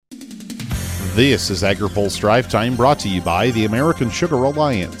This is AgriPulse Drive Time, brought to you by the American Sugar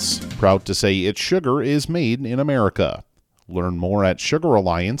Alliance. Proud to say its sugar is made in America. Learn more at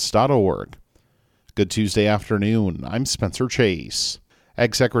sugaralliance.org. Good Tuesday afternoon. I'm Spencer Chase.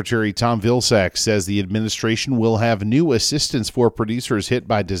 Ag Secretary Tom Vilsack says the administration will have new assistance for producers hit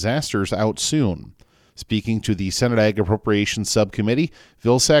by disasters out soon. Speaking to the Senate Ag Appropriations Subcommittee,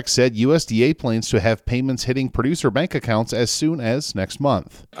 Vilsack said USDA plans to have payments hitting producer bank accounts as soon as next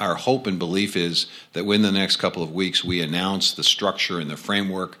month. Our hope and belief is that within the next couple of weeks, we announce the structure and the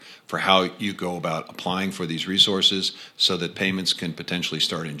framework for how you go about applying for these resources so that payments can potentially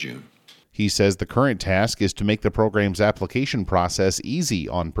start in June. He says the current task is to make the program's application process easy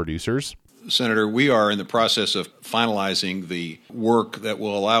on producers. Senator, we are in the process of finalizing the work that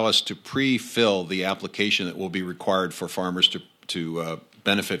will allow us to pre-fill the application that will be required for farmers to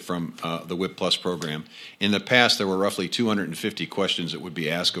benefit from the WIP Plus program. In the past, there were roughly 250 questions that would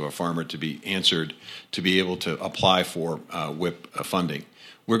be asked of a farmer to be answered to be able to apply for WIP funding.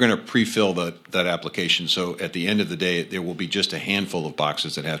 We're going to pre-fill that application, so at the end of the day, there will be just a handful of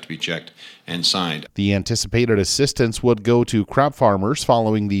boxes that have to be checked and signed. The anticipated assistance would go to crop farmers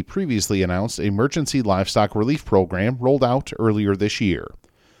following the previously announced Emergency Livestock Relief Program rolled out earlier this year.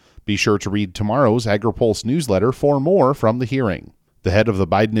 Be sure to read tomorrow's AgriPulse newsletter for more from the hearing. The head of the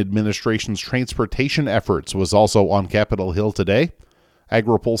Biden administration's transportation efforts was also on Capitol Hill today.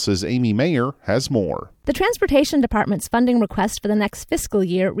 AgriPulse's Amy Mayer has more. The Transportation Department's funding request for the next fiscal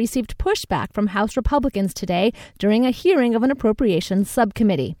year received pushback from House Republicans today during a hearing of an appropriations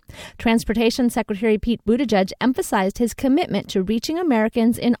subcommittee. Transportation Secretary Pete Buttigieg emphasized his commitment to reaching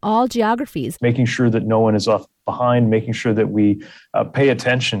Americans in all geographies. Making sure that no one is left behind, making sure that we pay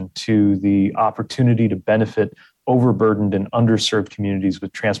attention to the opportunity to benefit overburdened and underserved communities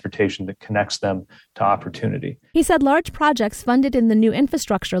with transportation that connects them to opportunity. He said large projects funded in the new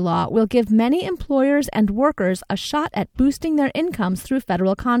infrastructure law will give many employers and workers a shot at boosting their incomes through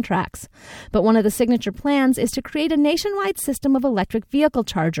federal contracts. But one of the signature plans is to create a nationwide system of electric vehicle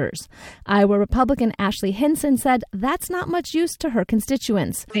chargers. Iowa Republican Ashley Hinson said that's not much use to her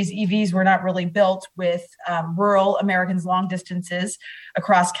constituents. These EVs were not really built with rural Americans long distances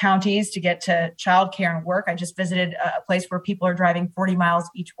across counties to get to childcare and work. I just visited a place where people are driving 40 miles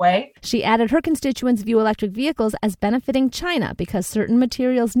each way. She added her constituents view electric vehicles as benefiting China because certain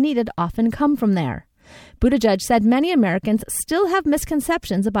materials needed often come from there. Buttigieg said many Americans still have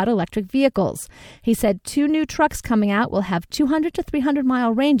misconceptions about electric vehicles. He said 2 new trucks coming out will have 200 to 300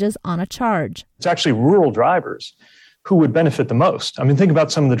 mile ranges on a charge. It's actually rural drivers who would benefit the most. I mean, think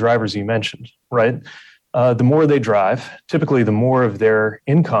about some of the drivers you mentioned, right? The more they drive, typically the more of their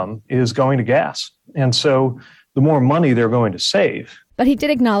income is going to gas. And so the more money they're going to save. But he did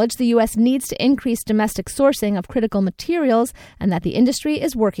acknowledge the U.S. needs to increase domestic sourcing of critical materials and that the industry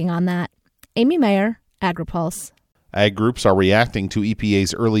is working on that. Amy Mayer, AgriPulse. Ag groups are reacting to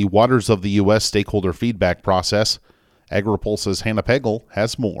EPA's early Waters of the U.S. stakeholder feedback process. AgriPulse's Hannah Pegel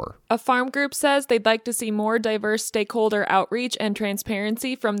has more. A farm group says they'd like to see more diverse stakeholder outreach and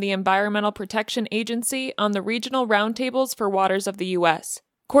transparency from the Environmental Protection Agency on the regional roundtables for Waters of the U.S.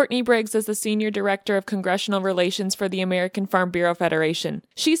 Courtney Briggs is the Senior Director of Congressional Relations for the American Farm Bureau Federation.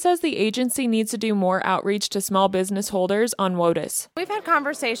 She says the agency needs to do more outreach to small business holders on WOTUS. We've had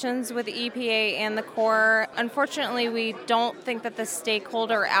conversations with the EPA and the Corps. Unfortunately, we don't think that the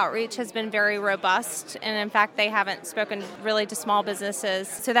stakeholder outreach has been very robust, and in fact, they haven't spoken really to small businesses.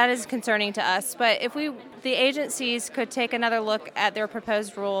 So that is concerning to us. But if the agencies could take another look at their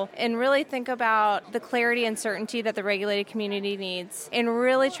proposed rule and really think about the clarity and certainty that the regulated community needs, and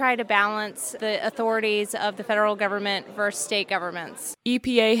really try to balance the authorities of the federal government versus state governments.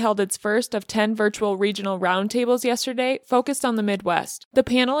 EPA held its first of 10 virtual regional roundtables yesterday focused on the Midwest. The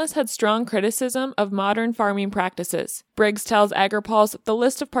panelists had strong criticism of modern farming practices. Briggs tells AgriPulse the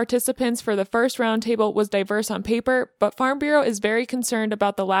list of participants for the first roundtable was diverse on paper, but Farm Bureau is very concerned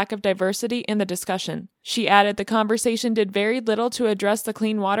about the lack of diversity in the discussion. She added the conversation did very little to address the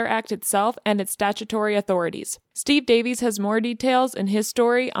Clean Water Act itself and its statutory authorities. Steve Davies has more details in his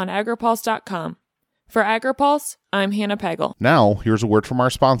story on agripulse.com. For AgriPulse, I'm Hannah Pegel. Now, here's a word from our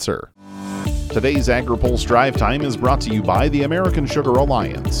sponsor. Today's AgriPulse Drive Time is brought to you by the American Sugar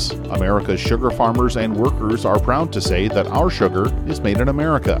Alliance. America's sugar farmers and workers are proud to say that our sugar is made in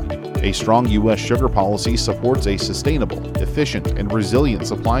America. A strong U.S. sugar policy supports a sustainable, efficient, and resilient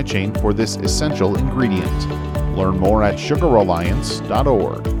supply chain for this essential ingredient. Learn more at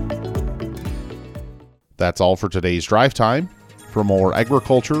sugaralliance.org. That's all for today's Drive Time. For more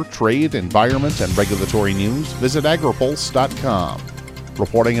agriculture, trade, environment, and regulatory news, visit agripulse.com.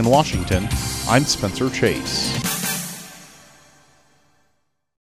 Reporting in Washington, I'm Spencer Chase.